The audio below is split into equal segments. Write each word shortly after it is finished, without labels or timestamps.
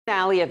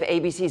Finale of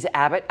ABC's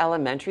Abbott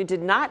Elementary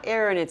did not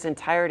air in its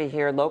entirety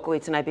here locally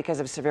tonight because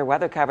of severe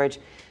weather coverage,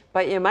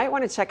 but you might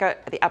want to check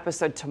out the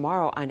episode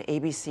tomorrow on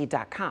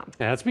abc.com.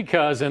 That's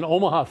because an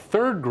Omaha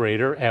third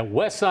grader at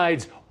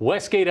Westside's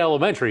Westgate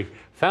Elementary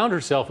found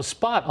herself a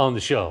spot on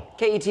the show.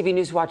 KETV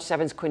News Watch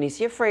 7's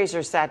Quinicia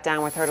Fraser sat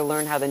down with her to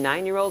learn how the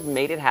 9-year-old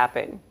made it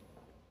happen.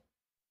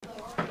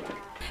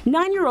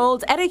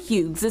 9-year-old Etta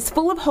Hughes is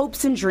full of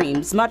hopes and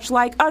dreams, much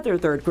like other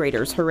third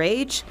graders her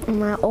age.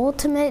 My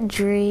ultimate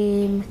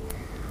dream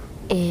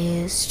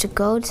is to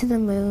go to the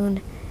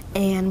moon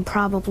and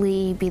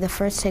probably be the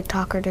first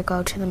TikToker to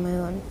go to the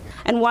moon.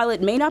 And while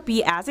it may not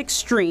be as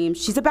extreme,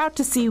 she's about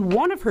to see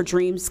one of her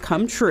dreams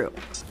come true.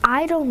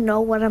 I don't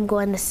know what I'm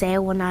going to say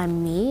when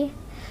I'm me,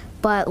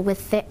 but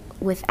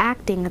with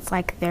acting, it's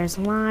like there's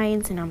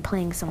lines and I'm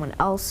playing someone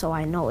else, so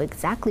I know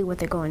exactly what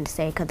they're going to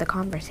say because the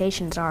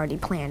conversation's already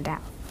planned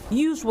out.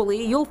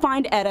 Usually, you'll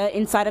find Etta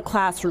inside a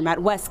classroom at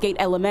Westgate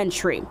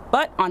Elementary,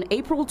 but on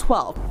April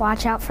 12th.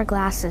 Watch out for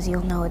glasses,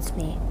 you'll know it's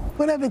me.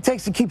 Whatever it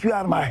takes to keep you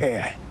out of my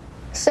hair.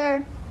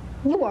 Sir,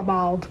 you are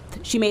bald.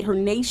 She made her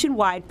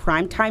nationwide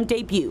primetime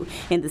debut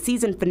in the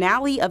season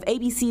finale of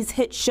ABC's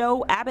hit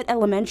show Abbott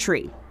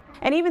Elementary.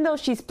 And even though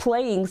she's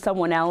playing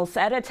someone else,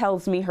 Etta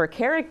tells me her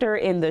character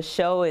in the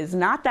show is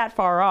not that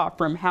far off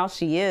from how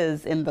she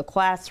is in the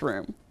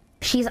classroom.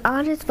 She's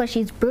honest, but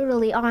she's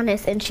brutally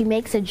honest, and she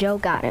makes a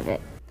joke out of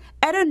it.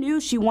 Etta knew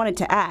she wanted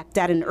to act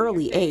at an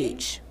early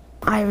age.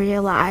 I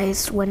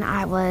realized when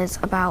I was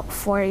about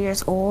 4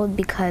 years old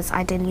because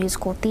I did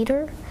musical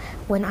theater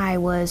when I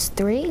was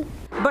 3.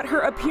 But her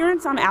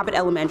appearance on Abbott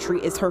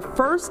Elementary is her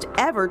first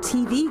ever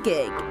TV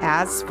gig.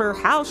 As for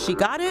how she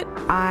got it,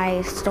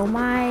 I stole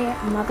my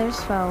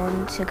mother's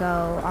phone to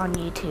go on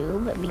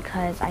YouTube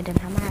because I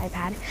didn't have my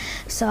iPad.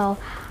 So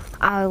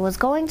I was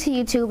going to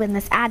YouTube and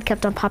this ad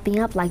kept on popping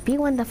up like, be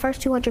one of the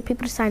first 200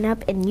 people to sign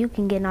up and you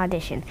can get an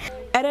audition.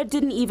 Etta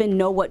didn't even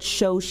know what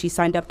show she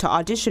signed up to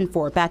audition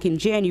for back in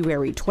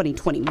January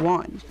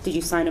 2021. Did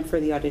you sign up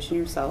for the audition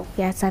yourself?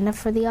 Yeah, I signed up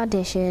for the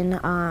audition.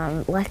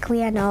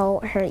 Luckily, I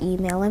know her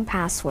email and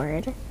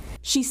password.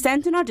 She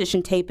sent an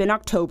audition tape in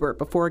October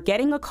before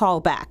getting a call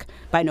back.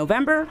 By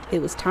November,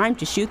 it was time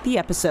to shoot the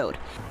episode.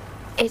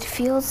 It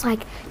feels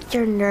like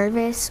you're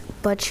nervous,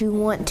 but you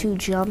want to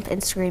jump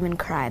and scream and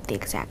cry at the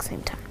exact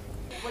same time.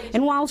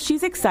 And while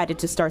she's excited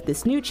to start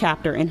this new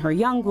chapter in her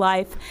young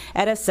life,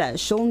 Etta says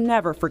she'll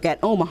never forget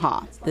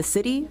Omaha, the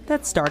city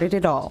that started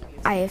it all.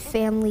 I have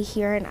family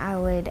here, and I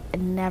would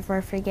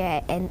never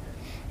forget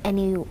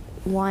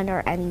anyone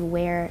or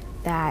anywhere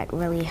that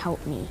really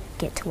helped me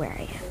get to where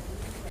I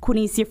am.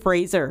 Quinicia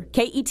Fraser,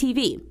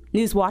 KETV,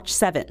 News Watch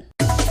 7.